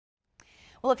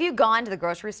Well, if you've gone to the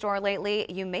grocery store lately,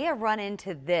 you may have run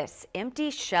into this,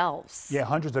 empty shelves. Yeah,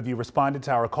 hundreds of you responded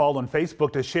to our call on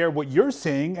Facebook to share what you're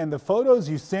seeing, and the photos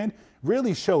you sent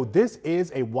really show this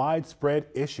is a widespread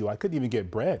issue. I couldn't even get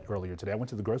bread earlier today. I went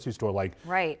to the grocery store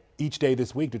each day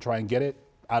this week to try and get it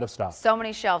out of stock. So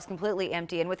many shelves completely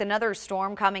empty, and with another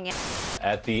storm coming in.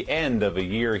 At the end of a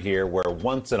year here where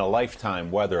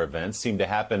once-in-a-lifetime weather events seem to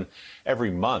happen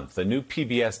every month, a new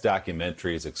PBS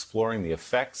documentary is exploring the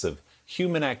effects of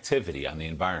human activity on the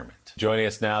environment. Joining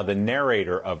us now, the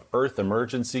narrator of Earth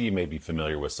Emergency. You may be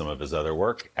familiar with some of his other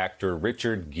work, actor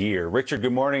Richard Gere. Richard,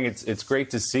 good morning. It's great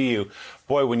to see you.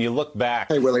 Boy, when you look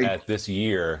back at this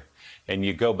year and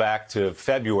you go back to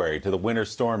February, to the winter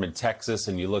storm in Texas,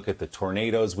 and you look at the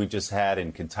tornadoes we just had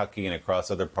in Kentucky and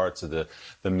across other parts of the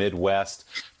Midwest,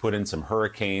 put in some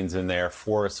hurricanes in there,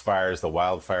 forest fires, the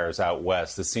wildfires out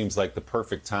west. This seems like the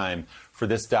perfect time for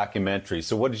this documentary.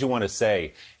 So what did you want to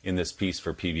say in this piece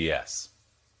for PBS?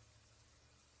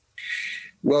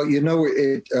 Well, you know,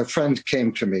 a friend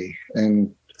came to me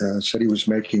and said he was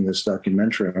making this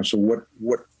documentary. And I said,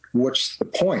 what's the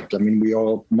point? I mean,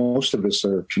 most of us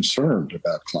are concerned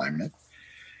about climate.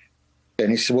 And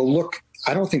he said, well, look,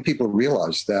 I don't think people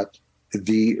realize that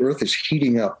the Earth is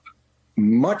heating up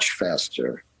much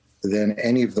faster than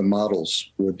any of the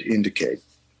models would indicate.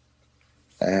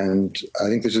 And I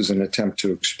think this is an attempt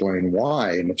to explain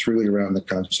why, and it's really around the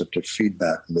concept of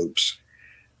feedback loops,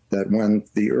 that when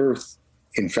the Earth,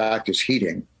 in fact, is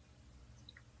heating,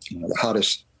 the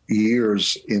hottest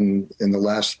years in the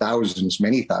last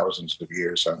many thousands of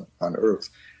years on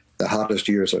Earth, the hottest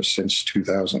years are since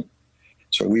 2000.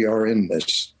 So we are in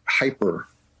this hyper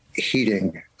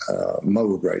heating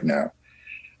mode right now.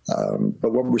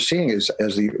 But what we're seeing is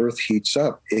as the Earth heats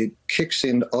up, it kicks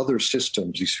in other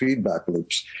systems, these feedback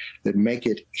loops that make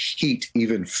it heat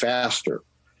even faster.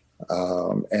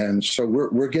 And so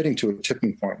we're getting to a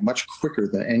tipping point much quicker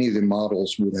than any of the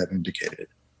models would have indicated.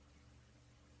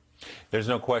 There's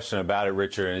no question about it,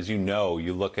 Richard. And as you know,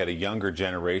 you look at a younger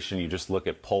generation, you just look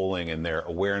at polling, and their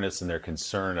awareness and their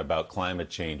concern about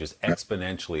climate change is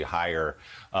exponentially higher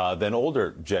than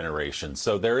older generations.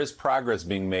 So there is progress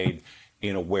being made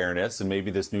in awareness, and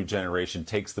maybe this new generation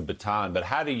takes the baton. But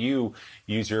how do you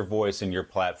use your voice and your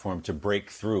platform to break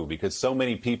through? Because so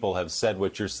many people have said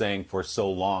what you're saying for so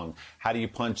long. How do you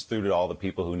punch through to all the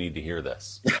people who need to hear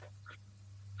this?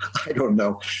 I don't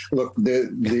know. Look,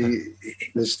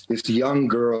 this young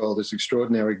girl, this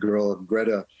extraordinary girl,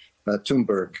 Greta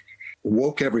Thunberg,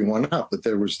 woke everyone up that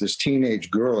there was this teenage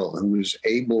girl who was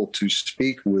able to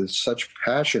speak with such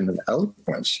passion and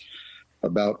eloquence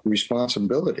about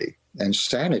responsibility and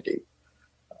sanity.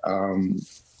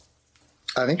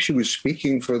 I think she was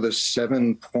speaking for the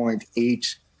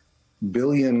 7.8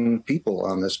 billion people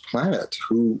on this planet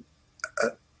who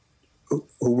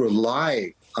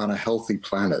rely on a healthy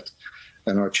planet,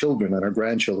 and our children and our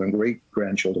grandchildren,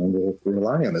 great-grandchildren will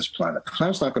rely on this planet. The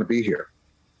planet's not going to be here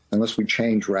unless we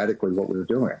change radically what we're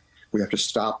doing. We have to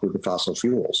stop with the fossil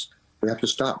fuels. We have to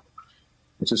stop.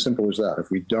 It's as simple as that. If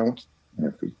we don't,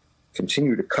 and if we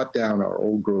continue to cut down our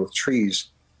old-growth trees,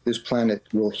 this planet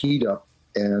will heat up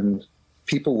and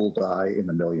people will die in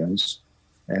the millions,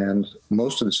 and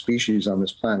most of the species on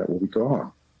this planet will be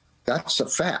gone. That's a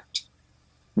fact.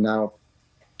 Now,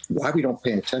 why we don't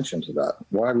pay attention to that,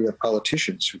 why we have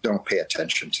politicians who don't pay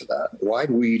attention to that, why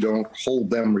we don't hold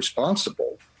them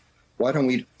responsible, why don't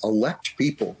we elect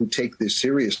people who take this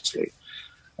seriously?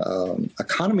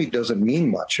 Economy doesn't mean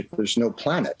much if there's no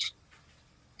planet.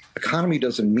 Economy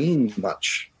doesn't mean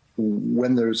much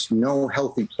when there's no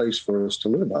healthy place for us to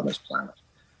live on this planet.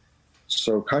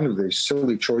 So kind of the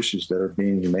silly choices that are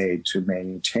being made to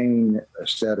maintain a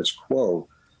status quo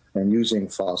and using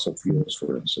fossil fuels,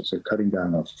 for instance, and cutting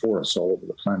down our forests all over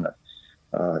the planet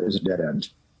is a dead end.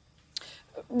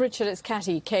 Richard, it's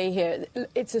Catty Kay here.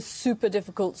 It's a super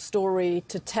difficult story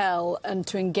to tell and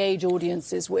to engage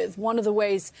audiences with. One of the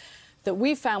ways that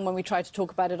we found when we try to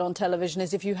talk about it on television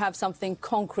is if you have something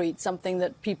concrete, something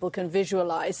that people can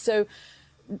visualize. So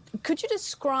could you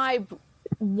describe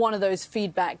one of those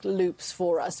feedback loops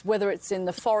for us, whether it's in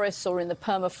the forests or in the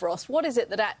permafrost? What is it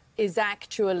that is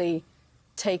actually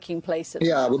taking place?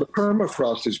 Yeah, well, the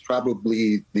permafrost is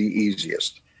probably the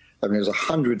easiest. I mean, there's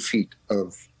 100 feet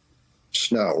of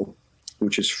snow,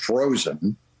 which is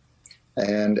frozen.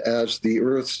 And as the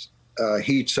Earth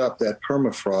heats up, that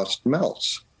permafrost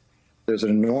melts. There's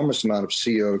an enormous amount of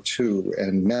CO2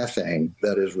 and methane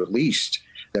that is released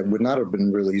that would not have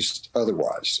been released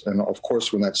otherwise. And of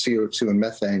course, when that CO2 and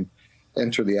methane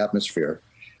enter the atmosphere,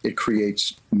 it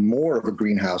creates more of a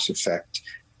greenhouse effect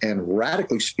and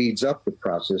radically speeds up the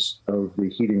process of the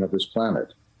heating of this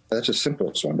planet. That's the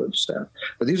simplest one to understand.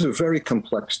 But these are very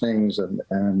complex things,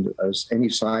 and as any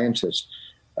scientist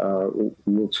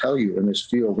will tell you in this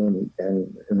field, and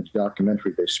in the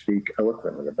documentary they speak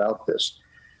eloquently about this,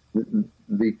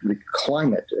 the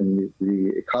climate and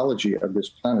the ecology of this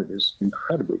planet is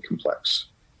incredibly complex.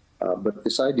 But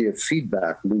this idea of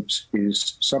feedback loops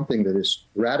is something that is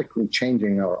radically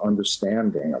changing our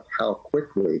understanding of how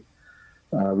quickly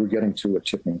we're getting to a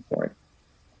tipping point.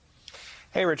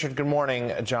 Hey, Richard. Good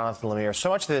morning. Jonathan Lemire. So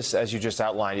much of this, as you just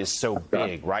outlined, is so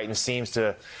big, right? And seems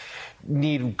to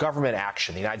need government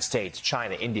action, the United States,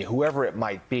 China, India, whoever it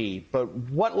might be. But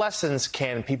what lessons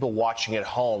can people watching at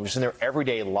home, just in their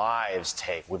everyday lives,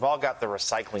 take? We've all got the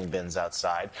recycling bins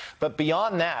outside. But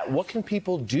beyond that, what can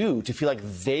people do to feel like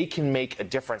they can make a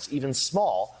difference, even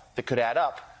small, that could add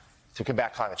up to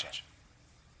combat climate change?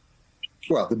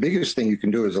 Well, the biggest thing you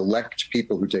can do is elect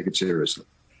people who take it seriously.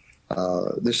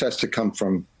 This has to come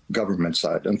from government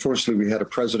side. Unfortunately, we had a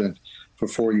president for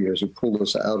 4 years who pulled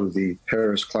us out of the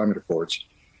Paris Climate Accords.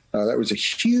 That was a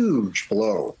huge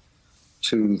blow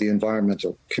to the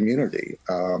environmental community.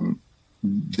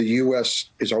 The U.S.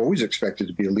 is always expected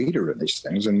to be a leader in these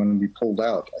things, and when we pulled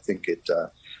out, I think it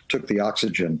took the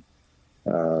oxygen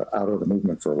out of the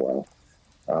movement for a while.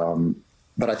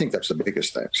 But I think that's the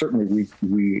biggest thing. Certainly,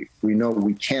 we know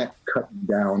we can't cut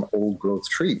down old growth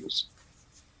trees.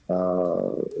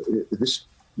 That's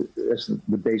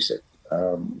the basic.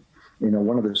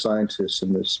 One of the scientists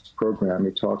in this program,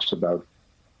 he talks about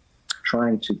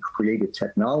trying to create a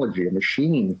technology, a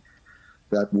machine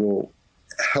that will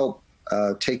help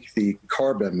take the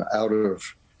carbon out of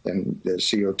and the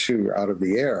CO2 out of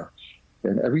the air.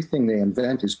 And everything they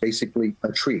invent is basically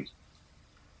a tree.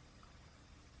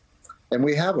 And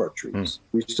we have our trees.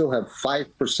 We still have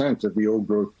 5% of the old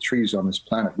growth trees on this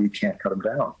planet. We can't cut them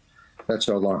down. That's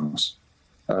our lungs.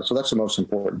 So that's the most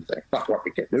important thing. But what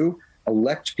we can do,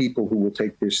 elect people who will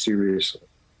take this seriously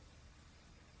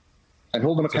and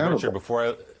hold them accountable.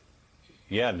 Richard,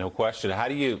 yeah, no question.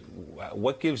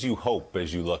 What gives you hope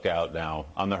as you look out now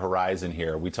on the horizon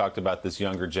here? We talked about this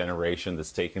younger generation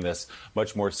that's taking this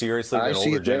much more seriously than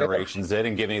older generations did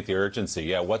and giving it the urgency.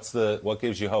 Yeah, what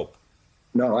gives you hope?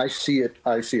 No, I see it.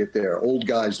 I see it there. Old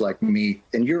guys like me,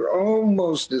 and you're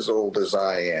almost as old as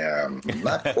I am.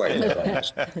 Not quite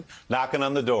as old. Knocking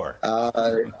on the door.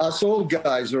 Us old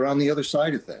guys are on the other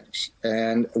side of things,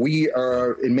 and we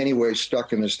are in many ways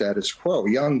stuck in the status quo.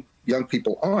 Young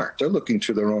people aren't. They're looking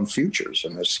to their own futures,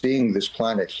 and they're seeing this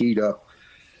planet heat up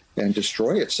and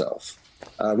destroy itself.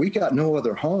 We got no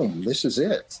other home. This is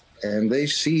it, and they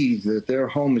see that their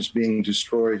home is being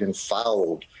destroyed and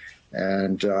fouled.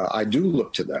 And I do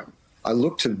look to them. I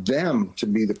look to them to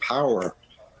be the power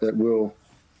that will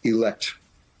elect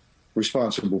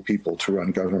responsible people to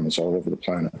run governments all over the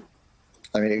planet.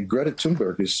 I mean, Greta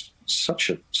Thunberg is such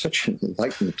an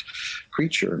enlightened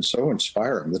creature and so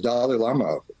inspiring. The Dalai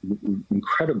Lama,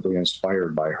 incredibly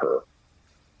inspired by her.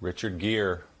 Richard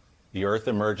Gere, the Earth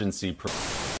Emergency.